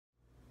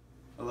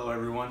Hello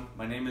everyone,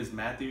 my name is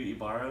Matthew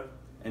Ibarra,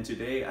 and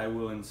today I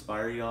will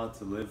inspire y'all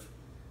to live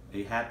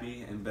a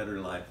happy and better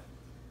life.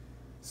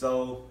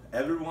 So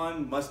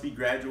everyone must be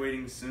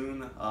graduating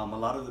soon. A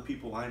lot of the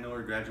people I know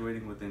are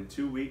graduating within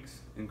 2 weeks,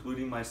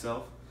 including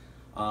myself.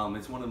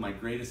 It's one of my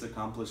greatest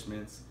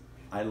accomplishments.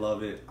 I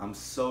love it. I'm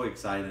so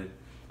excited.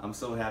 I'm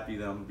so happy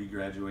that I'm going to be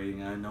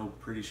graduating. I know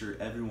pretty sure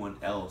everyone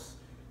else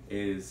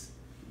is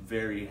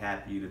very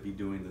happy to be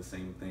doing the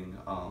same thing.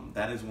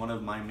 That is one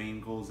of my main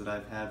goals that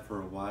I've had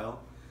for a while,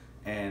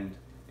 and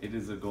it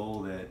is a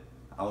goal that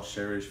I'll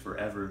cherish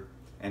forever,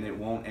 and it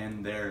won't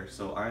end there.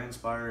 So I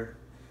inspire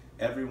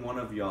every one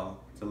of y'all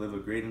to live a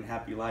great and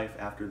happy life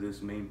after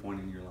this main point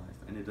in your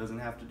life, and it doesn't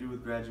have to do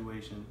with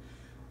graduation,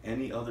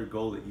 any other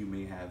goal that you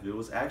may have. It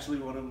was actually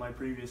one of my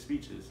previous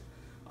speeches.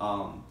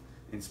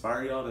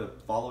 Inspire y'all to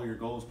follow your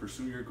goals,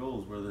 pursue your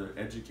goals, whether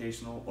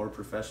educational or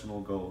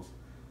professional goals.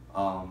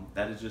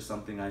 That is just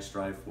something I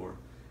strive for,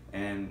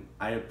 and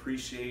I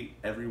appreciate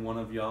every one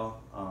of y'all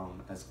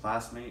as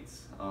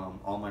classmates,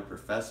 all my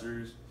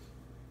professors,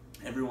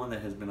 everyone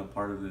that has been a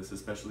part of this,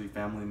 especially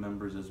family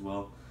members as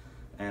well,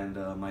 and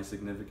my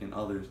significant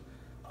others.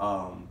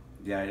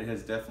 Yeah, it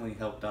has definitely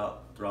helped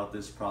out throughout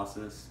this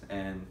process,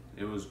 and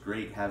it was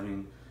great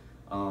having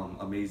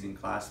amazing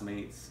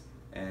classmates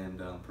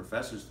and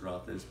professors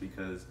throughout this,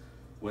 because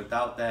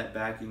without that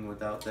backing,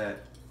 without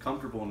that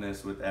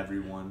comfortableness with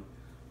everyone,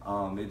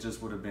 it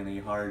just would have been a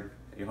hard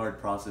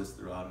process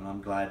throughout, and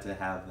I'm glad to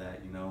have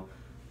that. You know,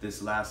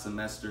 this last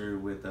semester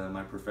with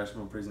my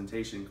professional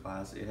presentation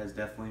class, it has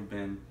definitely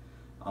been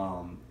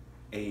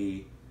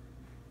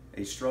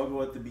a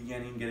struggle at the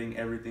beginning, getting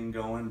everything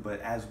going, but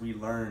as we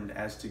learned,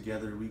 as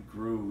together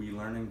we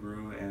learned and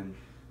grew and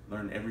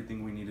learned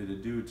everything we needed to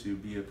do to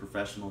be a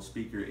professional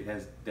speaker. It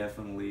has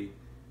definitely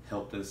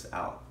helped us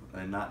out,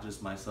 and not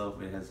just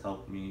myself, it has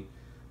helped me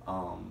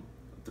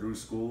through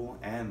school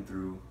and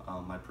through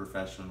my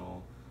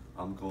professional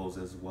goals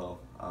as well,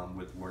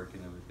 with work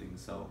and everything.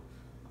 So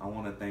I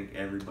want to thank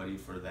everybody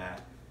for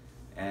that,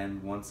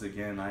 and once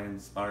again I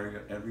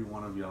inspire every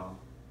one of y'all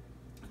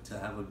to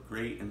have a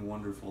great and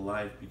wonderful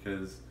life,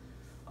 because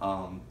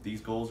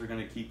these goals are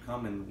going to keep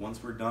coming.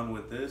 Once we're done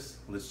with this,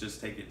 let's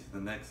just take it to the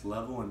next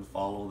level and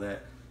follow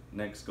that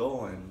next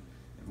goal. And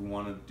if you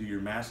want to do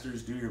your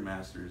master's, do your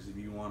master's. If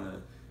you want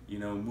to, you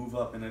know, move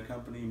up in a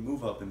company,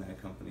 move up in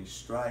that company.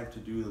 Strive to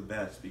do the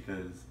best,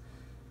 because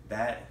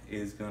that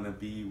is going to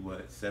be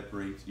what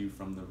separates you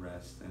from the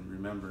rest. And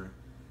remember,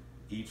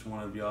 each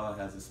one of y'all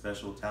has a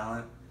special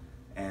talent,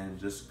 and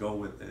just go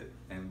with it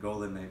and go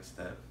the next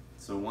step.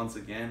 So once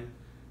again,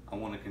 I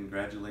want to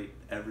congratulate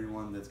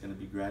everyone that's going to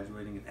be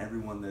graduating and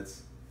everyone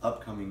that's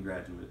upcoming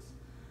graduates.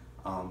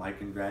 I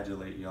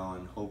congratulate y'all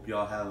and hope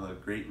y'all have a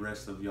great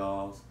rest of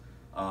y'all's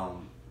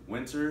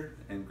winter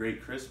and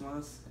great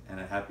Christmas and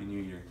a happy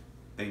new year.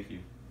 Thank you.